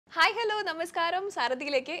Hi, hello, namaskaram.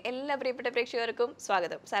 സാരഥിയിലേക്ക് എല്ലാ പ്രിയപ്പെട്ട പ്രേക്ഷകർക്കും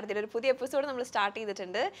സ്വാഗതം. സാരഥിയുടെ ഒരു പുതിയ എപ്പിസോഡ് നമ്മൾ സ്റ്റാർട്ട്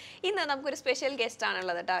ചെയ്തിട്ടുണ്ട്. ഇന്ന് നമുക്കൊരു സ്പെഷ്യൽ ഗസ്റ്റ്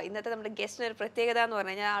ആണുള്ളത് കേട്ടോ. ഇന്നത്തെ നമ്മുടെ ഗസ്റ്റിന് ഒരു പ്രത്യേകത എന്ന്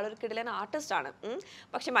പറഞ്ഞു കഴിഞ്ഞാൽ ആളൊരു കിടിലൻ ആർട്ടിസ്റ്റ് ആണ്.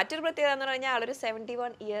 പക്ഷെ മറ്റൊരു പ്രത്യേകത എന്ന് പറഞ്ഞു കഴിഞ്ഞാൽ ആളൊരു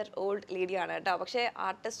 71-year-old ലേഡിയാണ് കേട്ടോ. പക്ഷേ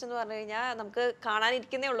ആർട്ടിസ്റ്റ് എന്ന് പറഞ്ഞു കഴിഞ്ഞാൽ നമുക്ക്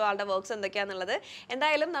കാണാനിരിക്കുന്നേ ഉള്ളൂ ആളുടെ വർക്ക്സ് എന്തൊക്കെയാണെന്നുള്ളത്.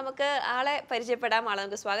 എന്തായാലും നമുക്ക് ആളെ പരിചയപ്പെടാം. ആളെ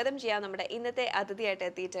നമുക്ക് സ്വാഗതം ചെയ്യാം. നമ്മുടെ ഇന്നത്തെ അതിഥിയായിട്ട്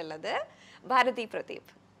എത്തിയിട്ടുള്ളത് Bharati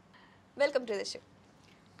Pradeep. Welcome to the show.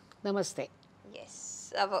 Namaste. Yes.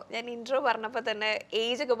 അപ്പോൾ ഞാൻ ഇൻട്രോ പറഞ്ഞപ്പോൾ തന്നെ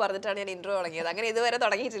ഏജ് ഒക്കെ പറഞ്ഞിട്ടാണ് ഞാൻ ഇൻട്രോ തുടങ്ങിയത്. അങ്ങനെ ഇതുവരെ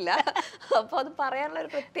തുടങ്ങിയിട്ടില്ല. അപ്പോൾ അത് പറയാനുള്ള ഒരു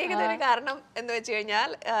പ്രത്യേകത ഒരു കാരണം എന്ന് വെച്ച് കഴിഞ്ഞാൽ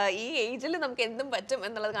ഈ ഏജിൽ നമുക്ക് എന്തും പറ്റും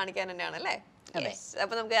എന്നുള്ളത് കാണിക്കാൻ തന്നെയാണ് അല്ലേ?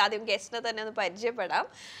 അപ്പോൾ നമുക്ക് ആദ്യം ഗസ്റ്റിനെ തന്നെ ഒന്ന് പരിചയപ്പെടാം.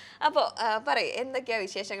 അപ്പോൾ പറയ്, എന്തൊക്കെയാ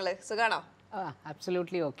വിശേഷങ്ങൾ? സുഖാണോ?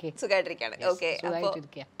 Absolutely okay. സുഖമായിട്ടിരിക്കുകയാണ്. ഓക്കെ. അപ്പോൾ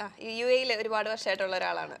യു എയിൽ ഒരുപാട് വർഷമായിട്ടുള്ള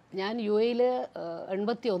ഒരാളാണ്. ഞാൻ യു എയിൽ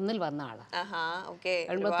 81-ൽ വന്ന ആളാണ്.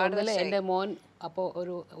 81-ൽ എൻ്റെ മോൻ അപ്പോൾ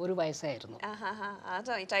ഒരു വയസ്സായിരുന്നു.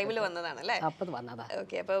 ടൈമിൽ വന്നതാണ് അല്ലേ? അപ്പോൾ വന്നതാ.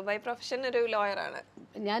 ഓക്കെ. അപ്പോൾ ബൈ പ്രൊഫഷൻ ഒരു ലോയറാണ്.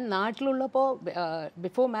 ഞാൻ നാട്ടിലുള്ളപ്പോൾ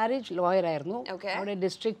ബിഫോർ മാരേജ് ലോയർ ആയിരുന്നു. അവിടെ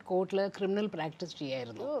ഡിസ്ട്രിക്ട് കോർട്ടിൽ ക്രിമിനൽ പ്രാക്ടീസ്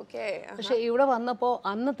ചെയ്യായിരുന്നു. പക്ഷെ ഇവിടെ വന്നപ്പോൾ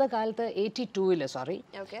അന്നത്തെ കാലത്ത് 82-ൽ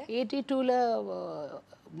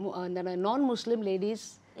എന്താണ് non-Muslim ladies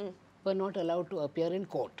were not allowed to appear in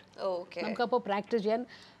court. നമുക്കപ്പോൾ പ്രാക്ടീസ് ചെയ്യാൻ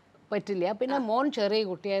പറ്റില്ല. പിന്നെ മോൻ ചെറിയ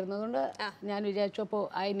കുട്ടിയായിരുന്നതുകൊണ്ട് ഞാൻ വിചാരിച്ചപ്പോൾ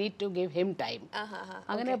I need to give him time.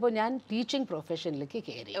 അങ്ങനെ അപ്പോൾ ഞാൻ ടീച്ചിങ് പ്രൊഫഷനിലേക്ക്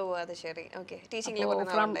കയറി.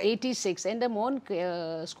 ഫ്രം 86 എൻ്റെ മോൻ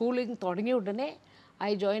സ്കൂളിംഗ് തുടങ്ങിയ ഉടനെ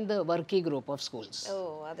I joined the Worky Group of Schools.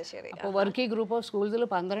 അപ്പോൾ വർക്കി ഗ്രൂപ്പ് ഓഫ് സ്കൂൾസിൽ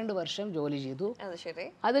 12 വർഷം ജോലി ചെയ്തു.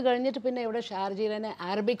 അത് കഴിഞ്ഞിട്ട് പിന്നെ ഇവിടെ ഷാർജയിൽ തന്നെ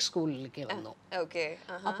അറബിക് സ്കൂളിലേക്ക് വന്നു.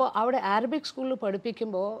 അപ്പോൾ അവിടെ അറബിക് സ്കൂളിൽ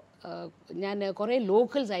പഠിപ്പിക്കുമ്പോൾ ഞാൻ കുറേ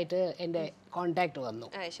ലോക്കൽസ് ആയിട്ട് എൻ്റെ കോണ്ടാക്ട് വന്നു.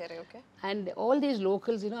 ആൻഡ് ഓൾ ദീസ്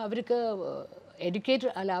ലോക്കൽസ് അവർക്ക്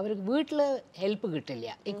എഡ്യൂക്കേറ്റഡ് അല്ല, അവർക്ക് വീട്ടിൽ ഹെൽപ്പ് കിട്ടില്ല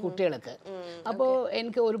ഈ കുട്ടികൾക്ക്. അപ്പോൾ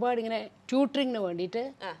എനിക്ക് ഒരുപാട് ഇങ്ങനെ ട്യൂട്ടറിങ്ങിന് വേണ്ടിയിട്ട്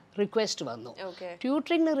റിക്വസ്റ്റ് വന്നു.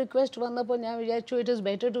 ട്യൂട്ടറിങ്ങിന് റിക്വസ്റ്റ് വന്നപ്പോൾ ഞാൻ വിചാരിച്ചു it is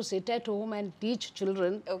better to sit at home and teach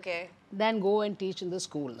children than go and teach in the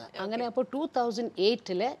സ്കൂളിൽ. അങ്ങനെ അപ്പോൾ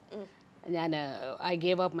 2008-ൽ ഞാൻ I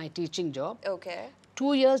gave up my teaching job. 2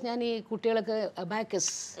 years ഞാൻ ഈ കുട്ടികൾക്ക്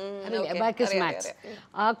അബാക്കസ് മാത്സ്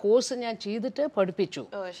ആ കോഴ്സ് ഞാൻ ചെയ്തിട്ട് പഠിപ്പിച്ചു.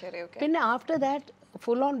 പിന്നെ after that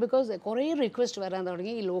full on because കുറേ റിക്വസ്റ്റ് വരാൻ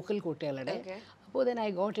തുടങ്ങി ഈ ലോക്കൽ കുട്ടികളുടെ. അപ്പോൾ then I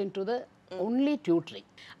got in to the only tutoring.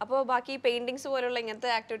 അപ്പോൾ ബാക്കി പെയിന്റിങ്സ് പോലുള്ള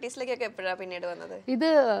ഇങ്ങനത്തെ ആക്ടിവിറ്റീസിലേക്കൊക്കെ എപ്പോഴാണ് പിന്നീട് വന്നത്? ഇത്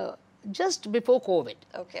ജസ്റ്റ് ബിഫോർ കോവിഡ്.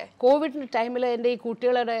 കോവിഡിൻ്റെ ടൈമിൽ എൻ്റെ ഈ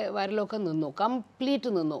കുട്ടികളുടെ വരലൊക്കെ നിന്നു, കംപ്ലീറ്റ്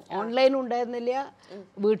നിന്നു. ഓൺലൈനും ഉണ്ടായിരുന്നില്ല,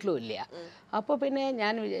 വീട്ടിലും ഇല്ല. അപ്പോൾ പിന്നെ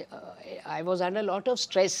ഞാൻ I was under lot of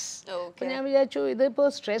stress. അപ്പോൾ ഞാൻ വിചാരിച്ചു ഇതിപ്പോൾ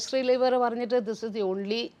സ്ട്രെസ് റിലീവർ പറഞ്ഞിട്ട് this is the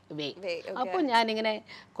only way. അപ്പോൾ ഞാനിങ്ങനെ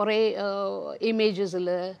കുറേ ഇമേജസിൽ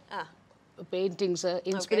പെയിൻറ്റിങ്സ്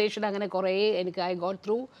ഇൻസ്പിറേഷൻ അങ്ങനെ കുറേ എനിക്ക് ഐ ഗോട്ട്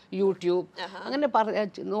ത്രൂ യൂട്യൂബ് അങ്ങനെ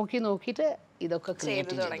നോക്കിയിട്ട് ഇതൊക്കെ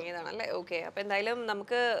ചെയ്തു തുടങ്ങിയതാണല്ലേ? ഓക്കെ. അപ്പോൾ എന്തായാലും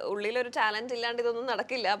നമുക്ക് ഉള്ളിലൊരു ടാലന്റ് ഇല്ലാണ്ട് ഇതൊന്നും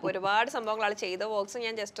നടക്കില്ല. അപ്പോൾ ഒരുപാട് സംഭവങ്ങളാണ് ചെയ്ത വർക്ക്സ്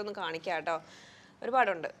ഞാൻ ജസ്റ്റ് ഒന്ന് കാണിക്കാം കേട്ടോ.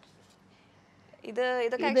 ഒരുപാടുണ്ട്.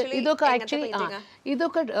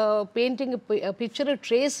 ഇതൊക്കെ പെയിന്റിങ് പിക്ചർ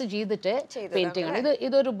ട്രേസ് ചെയ്തിട്ട് പെയിന്റിംഗ് ആണ്.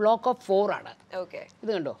 ഇതൊരു ബ്ലോക്ക് ഓഫ് 4 ആണ്.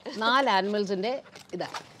 ഇത് കണ്ടോ, 4 ആനിമൽസിന്റെ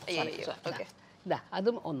ഇതാ.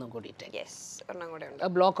 അതും ഒന്നും കൂടിയിട്ട്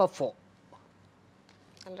ബ്ലോക്ക് ഓഫ് 4.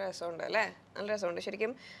 നല്ല രസമുണ്ട് അല്ലേ? നല്ല രസമുണ്ട്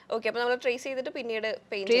ശരിക്കും. ഓക്കെ. അപ്പോൾ നമ്മൾ ട്രേസ് ചെയ്തിട്ട് പിന്നീട്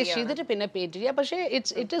പെയിന്റ് ചെയ്യുക. പക്ഷേ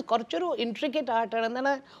ഇറ്റ് കുറച്ചൊരു ഇൻട്രിക്കേറ്റ് ആയിട്ടാണ്.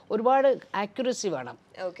 എന്താണ്, ഒരുപാട് ആക്യുറസി വേണം,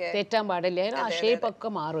 തെറ്റാൻ പാടില്ല. ആ ഷേപ്പ് ഒക്കെ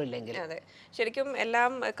മാറില്ലെങ്കിൽ. അതെ, ശരിക്കും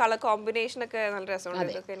എല്ലാം കളർ കോമ്പിനേഷൻ ഒക്കെ നല്ല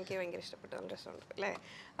രസമുണ്ട്. ഇതൊക്കെ എനിക്ക് ഭയങ്കര ഇഷ്ടപ്പെട്ടു. നല്ല രസമുണ്ട് അല്ലേ?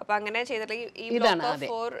 അപ്പോൾ അങ്ങനെ ചെയ്തിട്ട് ഈ ബ്ലോക്ക്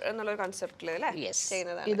ഓഫ് 4 എന്നുള്ള കൺസെപ്റ്റിൽ അല്ലേ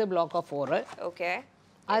ചെയ്യുന്നതാണ്. ഇത് ബ്ലോക്ക് ഓഫ് 4. ഓക്കെ.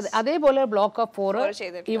 അതേപോലെ ബ്ലോക്ക് ഓഫ്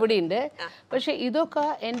 4 ഇവിടെ ഉണ്ട്. പക്ഷെ ഇതൊക്കെ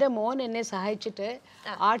എൻ്റെ മോൻ എന്നെ സഹായിച്ചിട്ട്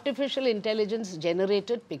ആർട്ടിഫിഷ്യൽ ഇന്റലിജൻസ്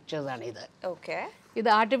ജനറേറ്റഡ് പിക്ചേഴ്സ് ആണ് ഇത്. ഇത്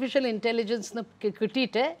ആർട്ടിഫിഷ്യൽ ഇന്റലിജൻസ്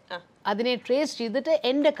കിട്ടിയിട്ട് അതിനെ ട്രേസ് ചെയ്തിട്ട്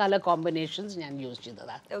എൻ്റെ കളർ കോമ്പിനേഷൻസ് ഞാൻ യൂസ്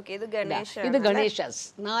ചെയ്തതാണ്. ഇത് ഗണേശാസ്,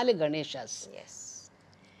 4 ഗണേശാസ്.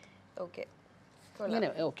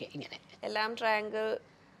 ഇങ്ങനെ എല്ലാം ട്രയാങ്കിൾ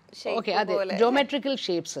ജോമെട്രിക്കൽ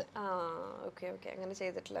ഷേപ്സ്. അങ്ങനെ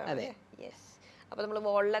ചെയ്തിട്ടുള്ള. അപ്പോൾ നമ്മൾ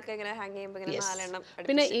വാളിലൊക്കെ ഇങ്ങനെ ഹാങ് ചെയ്യുമ്പോൾ ഇങ്ങനെ 4 എണ്ണം.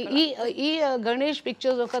 പിന്നെ ഈ ഗണേഷ്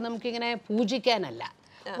പിക്ചേഴ്സ് ഒക്കെ നമുക്കിങ്ങനെ പൂജിക്കാനല്ല,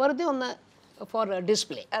 വെറുതെ ഒന്ന് ഫോർ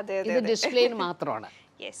ഡിസ്പ്ലേ. ഇത് ഡിസ്പ്ലേന് മാത്രമാണ്.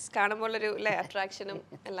 കാണുമ്പോൾ ഒരു അട്രാക്ഷനും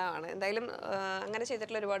എല്ലാം ആണ്. എന്തായാലും അങ്ങനെ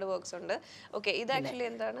ചെയ്തിട്ടുള്ള ഒരുപാട് വർക്ക്സ് ഉണ്ട്. ഓക്കെ. ഇത് ആക്ച്വലി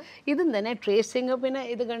എന്താണ്? ഇതും തന്നെ ട്രേസിങ്. പിന്നെ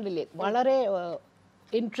ഇത് കണ്ടില്ലേ, വളരെ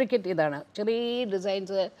ഇൻട്രിക്കറ്റ് ഇതാണ്. ചെറിയ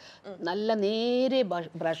ഡിസൈൻസ് നല്ല നേരിയ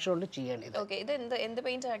ബ്രഷ് കൊണ്ട് ചെയ്യണം.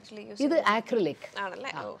 ഇത് ആക്രിലിക്.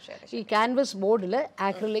 ഈ ക്യാൻവസ് ബോർഡിൽ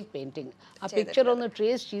ആക്രിലിക് പെയിന്റിങ്. ആ പിക്ചർ ഒന്ന്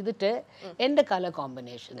ട്രേസ് ചെയ്തിട്ട് എൻ്റെ കളർ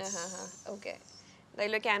കോമ്പിനേഷൻസ്.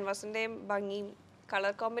 ക്യാൻവാസിന്റെയും ഭംഗിയും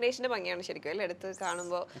കളർ കോമ്പിനേഷൻ്റെ ഭംഗിയാണ് ശരിക്കും അല്ലേ എടുത്ത്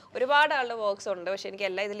കാണുമ്പോൾ. ഒരുപാട് ആളുടെ വർക്ക്സ് ഉണ്ട്, പക്ഷെ എനിക്ക്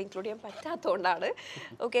എല്ലാം ഇതിൽ ഇൻക്ലൂഡ് ചെയ്യാൻ പറ്റാത്തതുകൊണ്ടാണ്.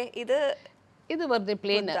 ഓക്കെ, ഇത് വെറുതെ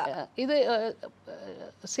പ്ലെയിൻ. ഇത്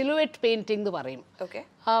സിലുവേറ്റ് പെയിന്റിംഗ് എന്ന് പറയും. ഓക്കെ,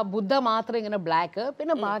 ആ ബുദ്ധ മാത്രം ഇങ്ങനെ ബ്ലാക്ക്,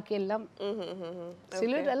 പിന്നെ ബാക്കിയെല്ലാം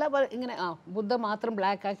സിലുവേറ്റ് അല്ല, ഇങ്ങനെ ബുദ്ധ മാത്രം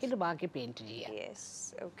ബ്ലാക്ക് ആക്കിയിട്ട് ബാക്കി പെയിന്റ് ചെയ്യാം. Yes,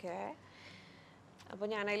 okay. അപ്പോൾ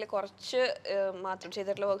ഞാനതിൽ കുറച്ച് മാത്രം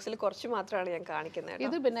ചെയ്തിട്ടുള്ള വർക്ക്സിൽ കുറച്ച് മാത്രമാണ് ഞാൻ കാണിക്കുന്നത്.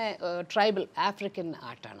 ഇത് പിന്നെ ട്രൈബൽ ആഫ്രിക്കൻ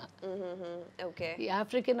ആർട്ടാണ്. ഓക്കെ, ഈ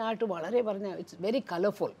ആഫ്രിക്കൻ ആർട്ട് വളരെ പറഞ്ഞ ഇറ്റ്സ് വെരി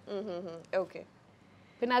കളർഫുൾ. ഓക്കെ,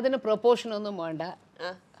 പിന്നെ അതിന് പ്രൊപ്പോർഷൻ ഒന്നും വേണ്ട,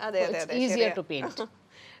 ഈസിയർ ടു പെയിന്റ്.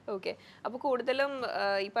 ഓക്കെ, അപ്പോൾ കൂടുതലും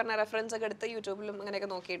ഈ പറഞ്ഞ റെഫറൻസ് ഒക്കെ എടുത്ത് യൂട്യൂബിലും അങ്ങനെയൊക്കെ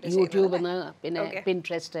നോക്കിയിട്ട് യൂട്യൂബിൽ നിന്ന് പിന്നെ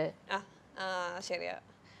പിൻട്രസ്റ്റ്. ശരിയാ.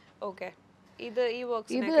 ഓക്കെ, ഇത് ഈ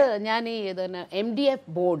വർക്ക്സ് ഇത് ഞാൻ ഈ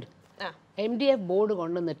MDF ബോർഡ്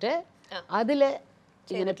കൊണ്ടുവന്നിട്ട് അതിൽ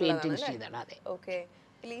ഇങ്ങനെ പെയിന്റിങ് ചെയ്താണ്. അതെ. ഓക്കെ,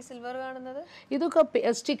 ഈ സിൽവർ കാണുന്നത് ഇതൊക്കെ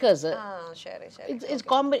സ്റ്റിക്കേഴ്സ്.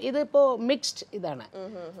 ഇതിപ്പോ മിക്സ്ഡ് ഇതാണ്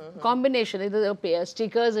കോമ്പിനേഷൻ. ഇത്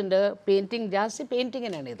സ്റ്റിക്കേഴ്സ് ഉണ്ട്, പെയിന്റിങ് ജാസ്തി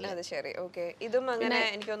പെയിന്റിങ്ങിനാണ് ഇതിൽ. അത് ശരി. ഓക്കെ, ഇതും അങ്ങനെ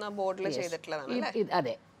എനിക്ക് തോന്നുന്നു ബോർഡിൽ ചെയ്തിട്ടുള്ളതാണ്.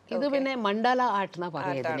 അതെ, ഇത് പിന്നെ മണ്ഡല ആർട്ട് എന്നാ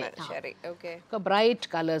പറയുന്നത്. ബ്രൈറ്റ്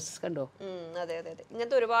കളേഴ്സ് കണ്ടോ. അതെ അതെ അതെ,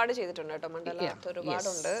 ഇങ്ങനത്തെ ഒരുപാട് ചെയ്തിട്ടുണ്ട് കേട്ടോ, മണ്ഡല ആർട്ട്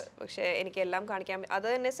ഒരുപാടുണ്ട്. പക്ഷെ എനിക്ക് എല്ലാം കാണിക്കാൻ അത്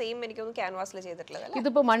തന്നെ സെയിം എനിക്കൊന്ന് ക്യാൻവാസിൽ ചെയ്തിട്ടുള്ളത്.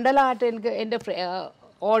 ഇതിപ്പോ മണ്ഡല ആർട്ട് എനിക്ക് എന്റെ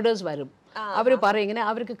ഓർഡേഴ്സ് വരും, അവർ പറയും ഇങ്ങനെ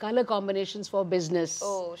അവർക്ക് കളർ കോമ്പിനേഷൻസ് ഫോർ ബിസിനസ്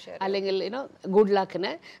അല്ലെങ്കിൽ ഗുഡ്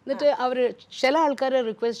ലക്കിന്. എന്നിട്ട് അവർ ചില ആൾക്കാരെ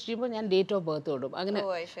റിക്വസ്റ്റ് ചെയ്യുമ്പോൾ ഞാൻ ഡേറ്റ് ഓഫ് ബർത്ത് ഇടും, അങ്ങനെ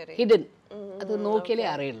ഹിഡൻ, അത് നോക്കിയാലേ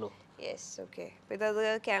അറിയുള്ളൂ. ഇതത്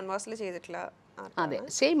ക്യാൻവാസിൽ ചെയ്തിട്ടുള്ള. അതെ,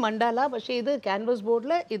 സെയിം മണ്ഡല, പക്ഷേ ഇത് ക്യാൻവാസ്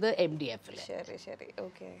ബോർഡിൽ, ഇത് MDF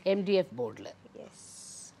ബോർഡിൽ.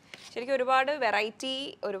 ശരിക്കും ഒരുപാട് വെറൈറ്റി,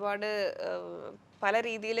 ഒരുപാട് പല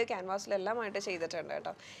രീതിയിൽ ക്യാൻവാസിലെല്ലാമായിട്ട് ചെയ്തിട്ടുണ്ട്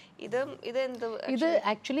കേട്ടോ. ഇത്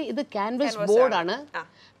ആക്ച്വലി ഇത് ക്യാൻവാസ് ബോർഡാണ്,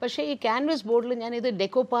 പക്ഷേ ഈ ക്യാൻവാസ് ബോർഡിൽ ഞാൻ ഇത്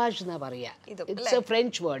ഡെക്കോപ്പാജ് എന്നാ പറയാ. ഇറ്റ്സ് എ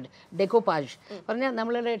ഫ്രഞ്ച് വേർഡ്, ഡെക്കോപ്പാജ് പറഞ്ഞാൽ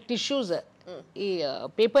നമ്മളുടെ ടിഷ്യൂസ്, ഈ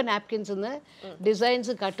paper napkins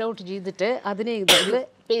designs cut out ചെയ്തിട്ട് അതിനെ ഇതിൽ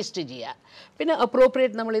പേസ്റ്റ് ചെയ്യുക. പിന്നെ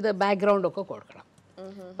അപ്രോപ്രിയേറ്റ് നമ്മളിത് ബാക്ക്ഗ്രൗണ്ട് ഒക്കെ കൊടുക്കണം.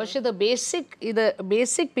 പക്ഷെ ഇത്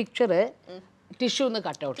basic picture tissue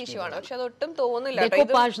cut out ആണ്. പക്ഷെ അതൊട്ടും തോന്നില്ല.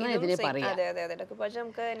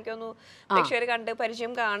 നമുക്ക് എനിക്കൊന്നു പ്രേക്ഷകർ കണ്ട്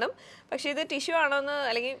പരിചയം കാണും. പക്ഷെ ഇത് ടിഷ്യൂ ആണോന്ന്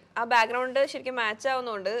അല്ലെങ്കിൽ ആ ബാക്ക്ഗ്രൗണ്ട് ശരിക്കും മാച്ച്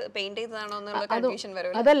ആവുന്നതുകൊണ്ട് പെയിന്റ് ചെയ്തതാണോ എന്നുള്ള കൺഫ്യൂഷൻ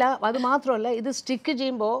വരും. അതല്ല, അത് മാത്രമല്ല, ഇത് സ്റ്റിക്ക്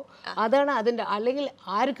ചെയ്യുമ്പോൾ അതാണ് അതിന്റെ, അല്ലെങ്കിൽ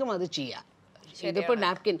ആർക്കും അത് ചെയ്യാം. ഇതിപ്പോ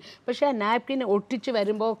നാപ്കിൻ, പക്ഷെ ആ നാപ്കിൻ ഒട്ടിച്ച്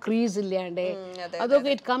വരുമ്പോ ക്രീസ് ഇല്ലാണ്ട് അതൊക്കെ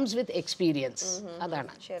ഇറ്റ് കംസ് വിത്ത് എക്സ്പീരിയൻസ്.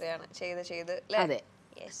 അതാണ് ശരിയാണ്, ചെയ്ത് അതെ.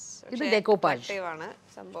 ഇത് ഡെക്കോപ്പാജ് ആണ്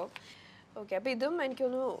സംഭവം. ഓക്കെ, അപ്പൊ ഇതും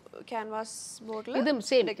എനിക്കൊന്നു ക്യാൻവാസ് ബോർഡിൽ, ഇതും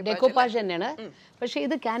സെയിം ഡെക്കോപ്പാജ് തന്നെയാണ്. പക്ഷെ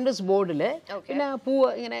ഇത് ക്യാൻവാസ് ബോർഡിൽ പിന്നെ പൂവ്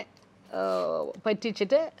ഇങ്ങനെ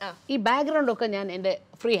പറ്റിച്ചിട്ട് ഈ ബാക്ക്ഗ്രൗണ്ട് ഒക്കെ ഞാൻ എൻ്റെ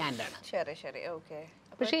ഫ്രീ ഹാൻഡ് ആണ്. ശരി. ഓക്കെ,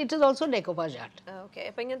 പക്ഷേ it is also ഡെക്കോപ്പാജ് art. Okay,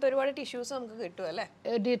 അപ്പൊ ഇങ്ങനത്തെ ഒരുപാട് ടിഷ്യൂസ് നമുക്ക് കിട്ടും അല്ലേ?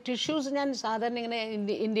 ടിഷ്യൂസ് ഞാൻ സാധാരണ ഇങ്ങനെ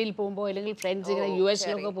ഇന്ത്യയിൽ പോകുമ്പോൾ അല്ലെങ്കിൽ ഫ്രണ്ട്സ് ഇങ്ങനെ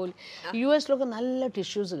US-ലൊക്കെ പോലും, US-ലൊക്കെ നല്ല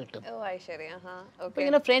ടിഷ്യൂസ് കിട്ടും.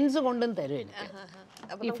 ഇങ്ങനെ ഫ്രണ്ട്സ് കൊണ്ടും തരും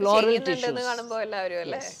എനിക്ക് ഈ ഫ്ലോറൽ ടിഷ്യൂസ് കാണുമ്പോൾ എല്ലാവരും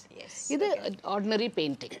അല്ലേ. ഇത് ordinary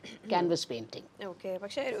painting, canvas painting. Okay,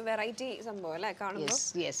 പക്ഷേ വെറൈറ്റി സംഭവം അല്ലേ കാണുമ്പോൾ.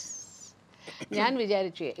 യെസ്, ഞാൻ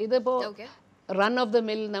വിചാരിച്ചു ഇതിപ്പോ റൺ ഓഫ് ദ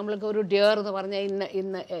മിൽ നമ്മൾക്ക് ഒരു ഡിയർ എന്ന് പറഞ്ഞാൽ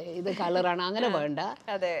ഇന്ന് ഇത് കളറാണ്, അങ്ങനെ വേണ്ട.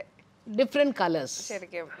 Different colours.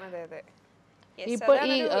 ഇപ്പൊ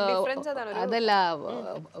ഈ അതല്ല,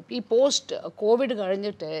 ഈ പോസ്റ്റ് കോവിഡ്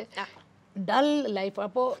കഴിഞ്ഞിട്ട് ഡൾ ലൈഫ്,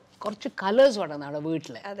 അപ്പോൾ കുറച്ച് കളേഴ്സ് വേണമെന്നാണ്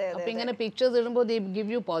വീട്ടില്. അപ്പൊ ഇങ്ങനെ പിക്ചേഴ്സ് ഇടുമ്പോൾ ദേ ഗിവ്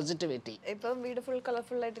യു പോസിറ്റിവിറ്റി. ഇപ്പം വീട് ഫുൾ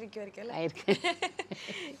കളർഫുൾ ആയിട്ടിരിക്കുമായിരിക്കും.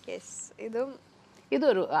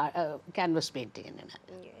 ഇതൊരു ക്യാൻവാസ് പെയിന്റിംഗ് തന്നെയാണ്.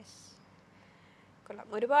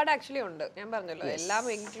 ഒരുപാട് ആക്ച്വലി ഉണ്ട്, ഞാൻ പറഞ്ഞല്ലോ എല്ലാം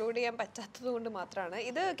ഇൻക്ലൂഡ് ചെയ്യാൻ പറ്റാത്തത് കൊണ്ട് മാത്രമാണ്.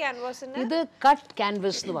 ഇത് ക്യാൻവാസിന്, ഇത് കട്ട്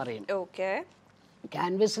ക്യാൻവാസ് എന്ന് പറയും. ഓക്കെ,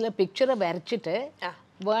 ക്യാൻവാസിലെ പിക്ചർ വരച്ചിട്ട്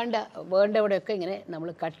വേണ്ടവിടെയൊക്കെ ഇങ്ങനെ നമ്മൾ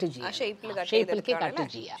കട്ട് ചെയ്യാം, ഷേപ്പിലേക്ക് കട്ട്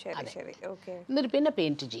ചെയ്യാം, എന്നിട്ട് പിന്നെ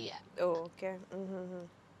പെയിന്റ് ചെയ്യാം.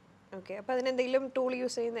 അപ്പൊ അതിനെന്തെങ്കിലും ടൂൾ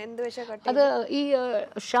യൂസ് ചെയ്യുന്ന എന്ത് വെച്ചാൽ കട്ട്? അത് ഈ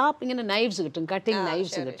ഷാർപ്പ് ഇങ്ങനെ നൈഫ്സ് കിട്ടും, കട്ടിങ്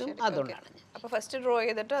നൈഫ്സ് കിട്ടും, അതുകൊണ്ടാണ്. അപ്പൊ ഫസ്റ്റ് ഡ്രോ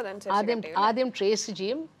ചെയ്തിട്ട് അതനുസരിച്ച് ആദ്യം ട്രേസ്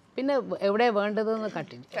ചെയ്യും, പിന്നെ എവിടെ വേണ്ടതെന്ന്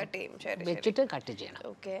കട്ട് ചെയ്യും, വെച്ചിട്ട് കട്ട് ചെയ്യണം.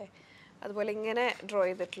 ഓക്കെ, അതുപോലെ ഇങ്ങനെ ഡ്രോ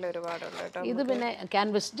ചെയ്തിട്ടുള്ള ഒരുപാടുണ്ട് കേട്ടോ. ഇത് പിന്നെ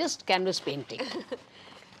ജസ്റ്റ് ക്യാൻവാസ് പെയിന്റിംഗ്.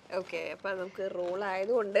 ഓക്കെ, അപ്പൊ നമുക്ക് റോൾ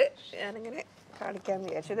ആയതുകൊണ്ട് ഞാനിങ്ങനെ കാണിക്കാന്ന്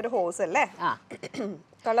വിചാരിച്ചു. ഇതൊരു ഹോസ് അല്ലേ?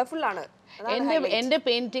 കളർഫുൾ ആണ്. എൻ്റെ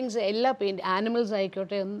പെയിന്റിങ്സ് എല്ലാ ആനിമൽസ്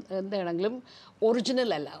ആയിക്കോട്ടെ എന്താണെങ്കിലും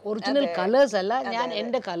ഒറിജിനൽ അല്ല, ഒറിജിനൽ കളേഴ്സ് അല്ല, ഞാൻ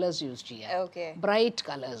എൻ്റെ കളേഴ്സ് യൂസ് ചെയ്യാം, ബ്രൈറ്റ്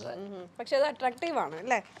കളേഴ്സ്. പക്ഷെ അത് അട്രാക്റ്റീവ് ആണ്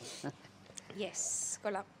അല്ലേ? യെസ്,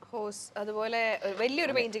 കൊള്ളാം. ഹോസ് അതുപോലെ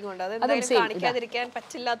വലിയൊരു പെയിന്റിംഗ് ഉണ്ട്, അത് എന്തായാലും കാണിക്കാതിരിക്കാൻ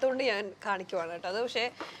പറ്റില്ലാത്തതുകൊണ്ട് ഞാൻ കാണിക്കുവാണ് കേട്ടോ. അത് പക്ഷേ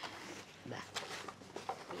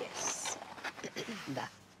ഇതാ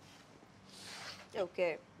ഓക്കെ.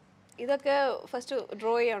 ഇതൊക്കെ ഫസ്റ്റ്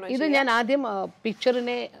ഡ്രോ ചെയ്യണോ? ഇത് ഞാൻ ആദ്യം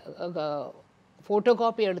പിക്ചറിനെ ഫോട്ടോ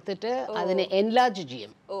കോപ്പി എടുത്തിട്ട് അതിനെ എൻലാർജ്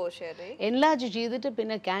ചെയ്യും. എൻലാർജ് ചെയ്തിട്ട്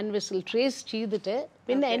പിന്നെ ക്യാൻവസിൽ ട്രേസ് ചെയ്തിട്ട്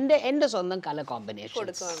പിന്നെ എൻ്റെ സ്വന്തം കളർ കോമ്പിനേഷൻ.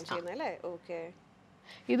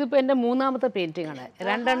 ഇതിപ്പോൾ എൻ്റെ മൂന്നാമത്തെ പെയിന്റിംഗ് ആണ്.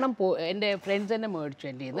 2 എൻ്റെ ഫ്രണ്ട്സ് തന്നെ മേടിച്ചു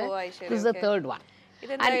എൻ്റെ ഇത്. This is the third one.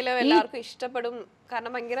 ഇതെന്തായാലും എല്ലാവർക്കും ഇഷ്ടപ്പെടും.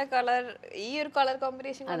 കാരണം ഭയങ്കര കളർ, ഈ ഒരു കളർ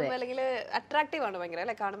കോമ്പിനേഷൻ കാണുമ്പോൾ അല്ലെങ്കിൽ അട്രാക്റ്റീവ് ആണ് ഭയങ്കര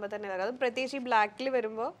അല്ലെ, കാണുമ്പോൾ തന്നെ. അത് പ്രത്യേകിച്ച് ഈ ബ്ലാക്കിൽ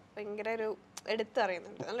വരുമ്പോൾ ഭയങ്കര ഒരു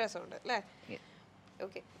എടുത്തറിയുന്നുണ്ട്, നല്ല രസമുണ്ട് അല്ലേ?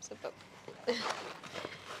 Okay, super.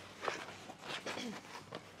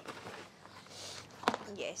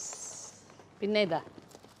 പിന്നെ ഇതാ,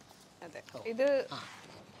 അതെ,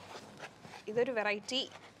 ഇതൊരു വെറൈറ്റി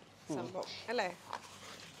സംഭവം അല്ലേ?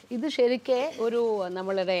 ഇത് ശരിക്കും ഒരു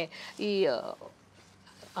നമ്മളുടെ ഈ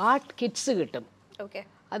ആർട്ട് കിറ്റ്സ് കിട്ടും.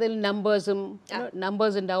 അതിൽ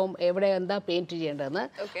നമ്പേഴ്സ് ഉണ്ടാവും, എവിടെ എന്താ പെയിന്റ് ചെയ്യേണ്ടതെന്ന്.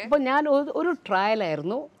 അപ്പോൾ ഞാൻ ഒരു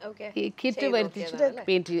ട്രയലായിരുന്നു ഈ കിറ്റ് വരുത്തിച്ചിട്ട്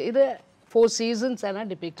പെയിന്റ് ചെയ്ത്. ഇത് 4 സീസൺസ് ആണ്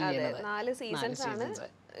ഡിപ്പിക്ട് ചെയ്യുന്നത്. 4 സീസൺസ് ആണ്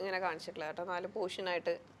ഇങ്ങനെ കാണിച്ചിട്ടുള്ളത് കേട്ടോ, 4 പോർഷൻ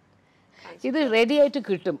ആയിട്ട്. ഇത് റെഡി ആയിട്ട്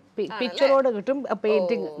കിട്ടും, പിക്ചറോട് കിട്ടും.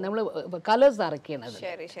 പെയിന്റിങ് നമ്മൾ കളേഴ്സ് നിറയ്ക്കണത്.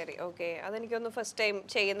 ശരി ശരി, ഓക്കെ. അതെനിക്കൊന്ന് ഫസ്റ്റ് ടൈം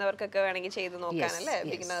ചെയ്യുന്നവർക്കൊക്കെ വേണമെങ്കിൽ ചെയ്ത് നോക്കാനല്ലേ,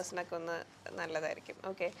 ബിഗിനേഴ്സിനൊക്കെ ഒന്ന് നല്ലതായിരിക്കും.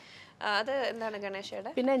 ഓക്കെ, അത് എന്താണ്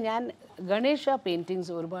ഗണേശയുടെ? പിന്നെ ഞാൻ ഗണേശ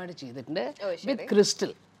പെയിന്റിങ്സ് ഒരുപാട് ചെയ്തിട്ടുണ്ട് വിത്ത്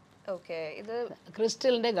ക്രിസ്റ്റൽ. ഓക്കെ, ഇത്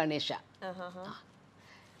ക്രിസ്റ്റലിന്റെ ഗണേശ.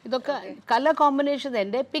 ഇതൊക്കെ കളർ കോമ്പിനേഷൻ.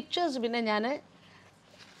 എൻ്റെ പിക്ചേഴ്സ് പിന്നെ ഞാൻ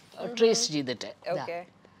ട്രേസ് ചെയ്തിട്ട്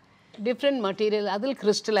ഡിഫറെൻറ്റ് മെറ്റീരിയൽ. അതിൽ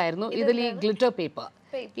ക്രിസ്റ്റൽ ആയിരുന്നു, ഇതിൽ ഈ ഗ്ലിറ്റർ പേപ്പർ.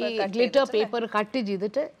 ഈ ഗ്ലിറ്റർ പേപ്പർ കട്ട്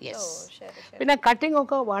ചെയ്തിട്ട്. പിന്നെ കട്ടിംഗ്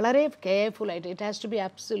ഒക്കെ വളരെ കെയർഫുൾ ആയിട്ട്. It has to B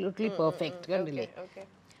absolutely perfect. കണ്ടില്ലേ?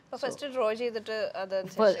 ഫസ്റ്റ് ഡ്രോ ചെയ്തിട്ട്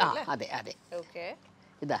അതെ അതെ.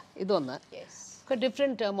 ഇതാ ഇതൊന്ന്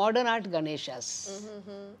ഡിഫറെൻറ്റ് മോഡേൺ ആർട്ട് ഗണേശാസ്.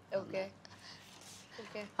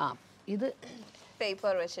 ഇത്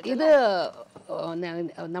ഇത്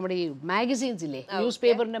നമ്മുടെ ഈ മാഗസീൻസ് ഇല്ലേ, ന്യൂസ്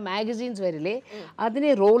പേപ്പറിന്റെ മാഗസീൻസ് വരില്ലേ,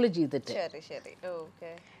 അതിനെ റോൾ ചെയ്തിട്ട്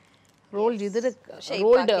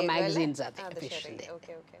rolled magazines.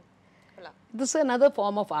 This is another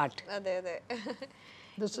form of art.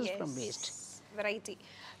 This is from waste. Variety.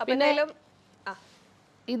 പിന്നെ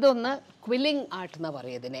ഇതൊന്ന് ക്വില്ലിംഗ് ആർട്ട് എന്നാ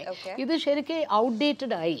പറയുന്നതിനെ. ഇത് ശരിക്കും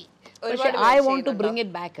ഔട്ട്ഡേറ്റഡ് ആയി, പക്ഷെ I want to bring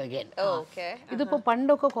it back again. ഇതിപ്പോ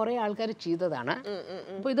പണ്ടൊക്കെ കുറെ ആൾക്കാർ ചെയ്തതാണ്.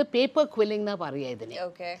 അപ്പൊ ഇത് പേപ്പർ ക്വില്ലിംഗ് എന്നാ പറയാ ഇതിനെ.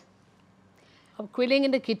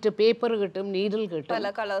 ക്വില്ലിങ്ങിന്റെ കിറ്റ്, പേപ്പർ കിട്ടും, നീഡിൽ കിട്ടും,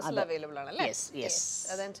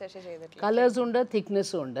 കളേഴ്സ് ഉണ്ട്,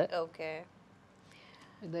 തിക്നെസ്സും ഉണ്ട്.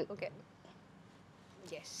 ഇത്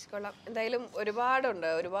കൊള്ളാം. എന്തായാലും ഒരുപാടുണ്ട്,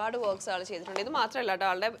 ഒരുപാട് വർക്ക്സ് ആൾ ചെയ്തിട്ടുണ്ട്. ഇത് മാത്രമല്ല കേട്ടോ,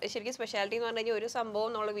 ആളുടെ ശരിക്കും സ്പെഷ്യാലിറ്റി എന്ന് പറഞ്ഞു കഴിഞ്ഞാൽ ഒരു സംഭവം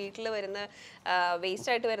നമ്മൾ വീട്ടിൽ വരുന്ന വേസ്റ്റ്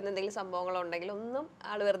ആയിട്ട് വരുന്ന എന്തെങ്കിലും സംഭവങ്ങളുണ്ടെങ്കിൽ ഒന്നും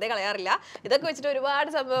ആൾ വെറുതെ കളയാറില്ല. ഇതൊക്കെ വെച്ചിട്ട് ഒരുപാട്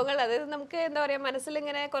സംഭവങ്ങൾ, അതായത് നമുക്ക് എന്താ പറയുക, മനസ്സിൽ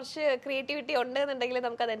ഇങ്ങനെ കുറച്ച് ക്രിയേറ്റിവിറ്റി ഉണ്ടെന്നുണ്ടെങ്കിൽ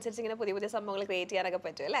നമുക്ക് അതനുസരിച്ച് ഇങ്ങനെ പുതിയ പുതിയ സംഭവങ്ങൾ ക്രിയേറ്റ് ചെയ്യാനൊക്കെ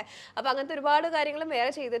പറ്റും അല്ലേ? അപ്പോൾ അങ്ങനത്തെ ഒരുപാട് കാര്യങ്ങളും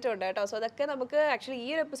വേറെ ചെയ്തിട്ടുണ്ട് കേട്ടോ. സോ അതൊക്കെ നമുക്ക് ആക്ച്വലി ഈ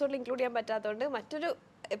ഒരു എപ്പിസോഡിൽ ഇൻക്ലൂഡ് ചെയ്യാൻ പറ്റാത്തതുകൊണ്ട് മറ്റൊരു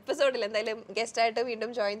എപ്പിസോഡിൽ എന്തായാലും ഗസ്റ്റ് ആയിട്ട് വീണ്ടും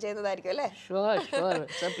ജോയിൻ ചെയ്യുന്നതായിരിക്കും അല്ലേ?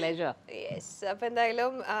 യെസ്. അപ്പോൾ എന്തായാലും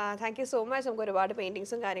താങ്ക് യു സോ മച്ച്. നമുക്ക് ഒരുപാട്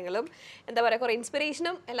പെയിന്റിങ്സും കാര്യങ്ങളും എന്താ പറയുക, കുറേ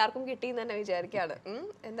ഇൻസ്പിറേഷനും എല്ലാവർക്കും കിട്ടിയെന്ന് തന്നെ വിചാരിക്കുകയാണ്.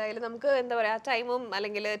 എന്തായാലും നമുക്ക് എന്താ പറയുക, ടൈമും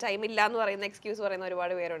അല്ലെങ്കിൽ ടൈം ഇല്ല എന്ന് പറയുന്ന എക്സ്ക്യൂസ് പറയുന്ന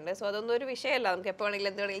ഒരുപാട് പേരുണ്ട്. സോ അതൊന്നും ഒരു വിഷയമല്ല, നമുക്ക് എപ്പോൾ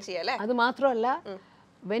വേണമെങ്കിലും എന്ത് വേണമെങ്കിലും ചെയ്യാം അല്ലേ? അത് മാത്രമല്ല,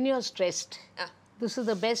 when you are stressed, this is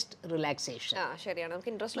the best relaxation. ശരിയാണ്,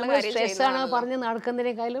 നമുക്ക് ഇൻട്രസ്റ്റ് ഉള്ള കാര്യം ചെയ്യുന്നതാണ്. പറഞ്ഞ്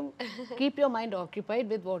നടക്കുന്നതിനേക്കാളും keep your mind occupied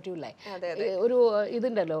with what you like. ഒരു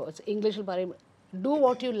ഇതുണ്ടല്ലോ ഇംഗ്ലീഷിൽ പറയും, do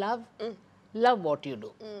what you love, love what you do.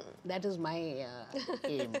 That is my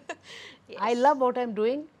aim. I love what I'm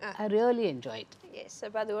doing. I really enjoy it. Yes.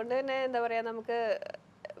 അപ്പോൾ അതുകൊണ്ട് തന്നെ എന്താ പറയുക, നമുക്ക്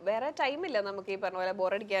വേറെ ടൈമില്ല നമുക്ക് ഈ പറഞ്ഞ പോലെ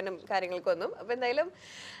ബോറടിക്കാനും കാര്യങ്ങൾക്കൊന്നും. അപ്പോൾ എന്തായാലും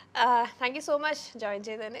thank you so much join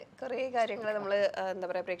ചെയ്തതിന്. കുറേ കാര്യങ്ങൾ നമ്മൾ എന്താ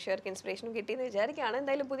പറയുക, പ്രേക്ഷകർക്ക് ഇൻസ്പിറേഷനും കിട്ടിയെന്ന് വിചാരിക്കുകയാണ്.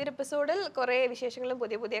 എന്തായാലും പുതിയൊരു എപ്പിസോഡിൽ കുറേ വിശേഷങ്ങളും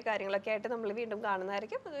പുതിയ പുതിയ കാര്യങ്ങളൊക്കെ ആയിട്ട് നമ്മൾ വീണ്ടും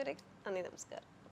കാണുന്നതായിരിക്കും. അതുവരെ നന്ദി, നമസ്കാരം.